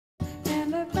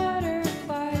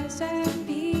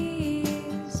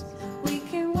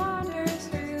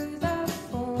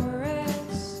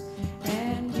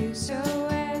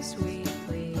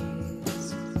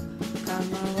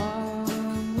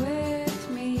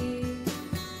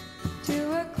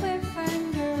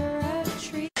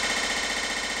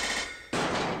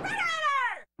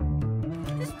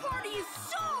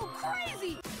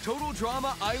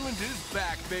Drama Island is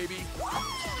back, baby.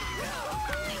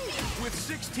 With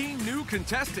 16 new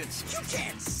contestants. You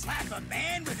can't slap a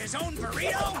man with his own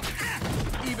burrito!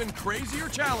 Even crazier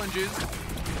challenges.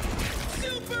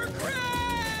 Super crab!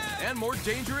 And more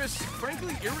dangerous,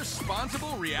 frankly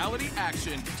irresponsible reality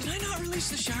action. Did I not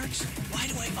release the sharks? Why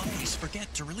do I always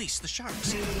forget to release the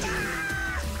sharks?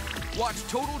 Watch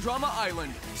Total Drama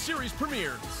Island, series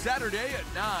premiere, Saturday at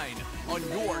 9 on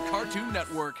your Cartoon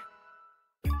Network.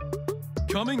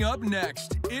 Coming up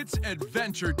next, it's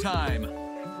adventure time.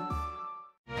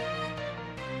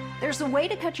 There's a way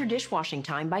to cut your dishwashing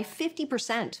time by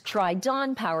 50%. Try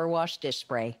Dawn Power Wash Dish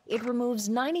Spray. It removes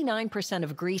 99%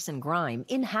 of grease and grime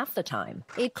in half the time.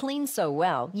 It cleans so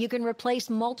well, you can replace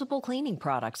multiple cleaning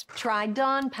products. Try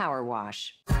Dawn Power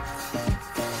Wash.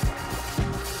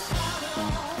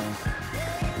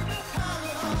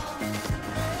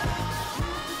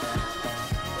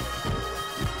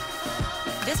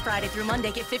 This Friday through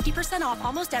Monday, get 50% off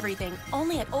almost everything.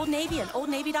 Only at Old Navy and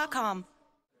OldNavy.com.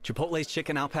 Chipotle's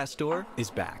Chicken Al Pastor is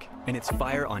back, and it's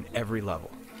fire on every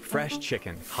level. Fresh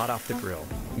chicken, hot off the grill,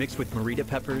 mixed with morita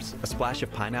peppers, a splash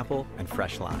of pineapple, and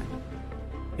fresh lime.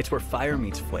 It's where fire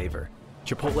meets flavor.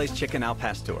 Chipotle's Chicken Al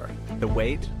Pastor. The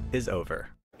wait is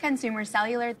over. Consumer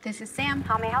Cellular, this is Sam.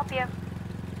 How may I help you?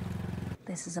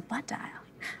 This is a butt dial.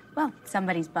 Well,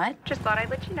 somebody's butt. Just thought I'd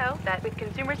let you know that with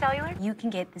Consumer Cellular, you can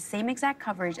get the same exact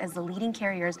coverage as the leading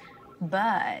carriers,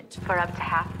 but for up to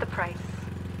half the price.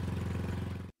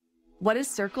 What is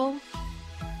Circle?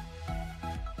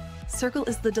 Circle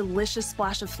is the delicious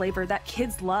splash of flavor that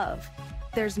kids love.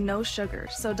 There's no sugar,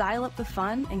 so dial up the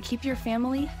fun and keep your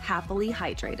family happily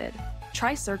hydrated.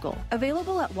 Try Circle,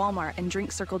 available at Walmart and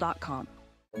drinkcircle.com.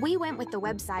 We went with the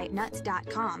website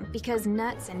nuts.com because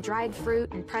nuts and dried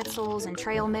fruit and pretzels and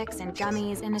trail mix and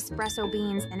gummies and espresso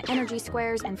beans and energy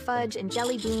squares and fudge and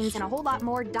jelly beans and a whole lot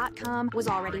more.com was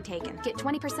already taken. Get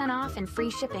 20% off and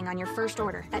free shipping on your first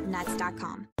order at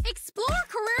nuts.com. Explore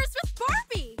careers with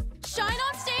Barbie. Shine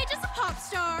on stage as a pop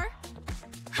star.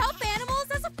 Help animals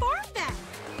as a farm vet.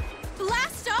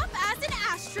 Blast off as an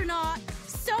astronaut.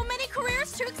 So many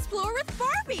careers to explore with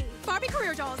Barbie. Barbie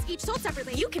career dolls, each sold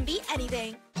separately. You can be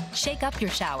anything. Shake up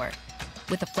your shower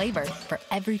with a flavor for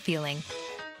every feeling.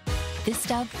 This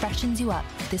Dove freshens you up.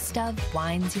 This Dove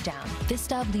winds you down. This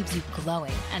Dove leaves you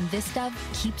glowing. And this Dove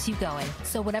keeps you going.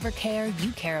 So whatever care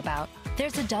you care about,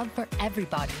 there's a Dove for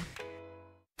everybody.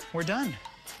 We're done.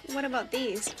 What about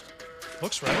these?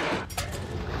 Looks right.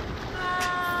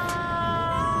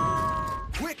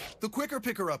 Quick, the Quicker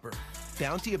Picker-Upper.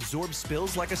 Bounty absorbs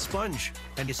spills like a sponge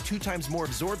and is 2 times more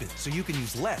absorbent, so you can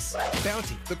use less.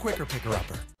 Bounty, the Quicker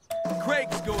Picker-Upper.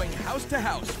 Craig's going house to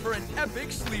house for an epic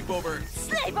sleepover.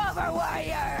 Sleepover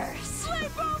warriors!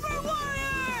 Sleepover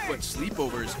warriors! But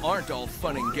sleepovers aren't all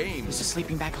fun and games. Is the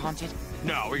sleeping bag haunted?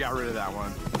 No, we got rid of that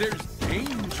one. There's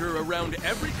danger around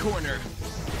every corner.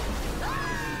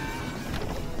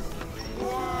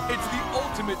 It's the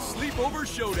ultimate sleepover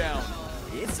showdown.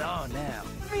 It's on now.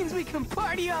 Means we can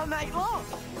party all night long.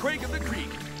 Craig of the Creek.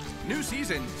 New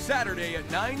season, Saturday at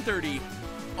 9:30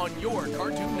 on your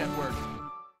Cartoon Network.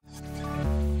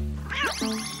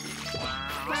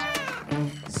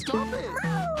 Stop it!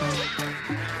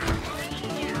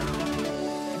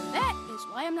 That is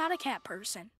why I'm not a cat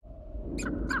person.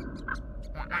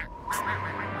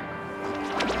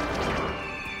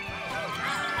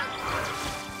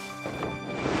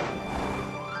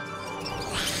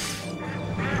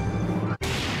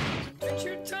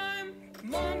 Adventure time!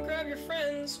 Come on, grab your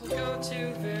friends. We'll go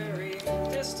to very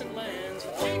distant lands.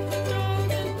 We'll take the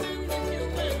dog and then the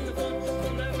human. The fun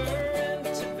will never end.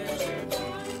 It's adventure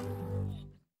time.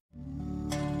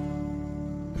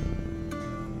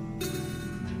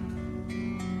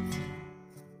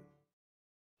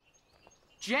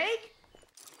 Jake?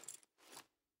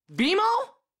 BMO?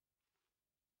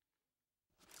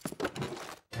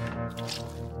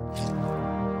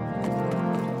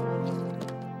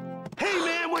 Hey,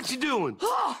 man, what you doing?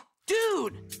 Oh,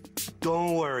 dude!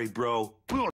 Don't worry, bro. We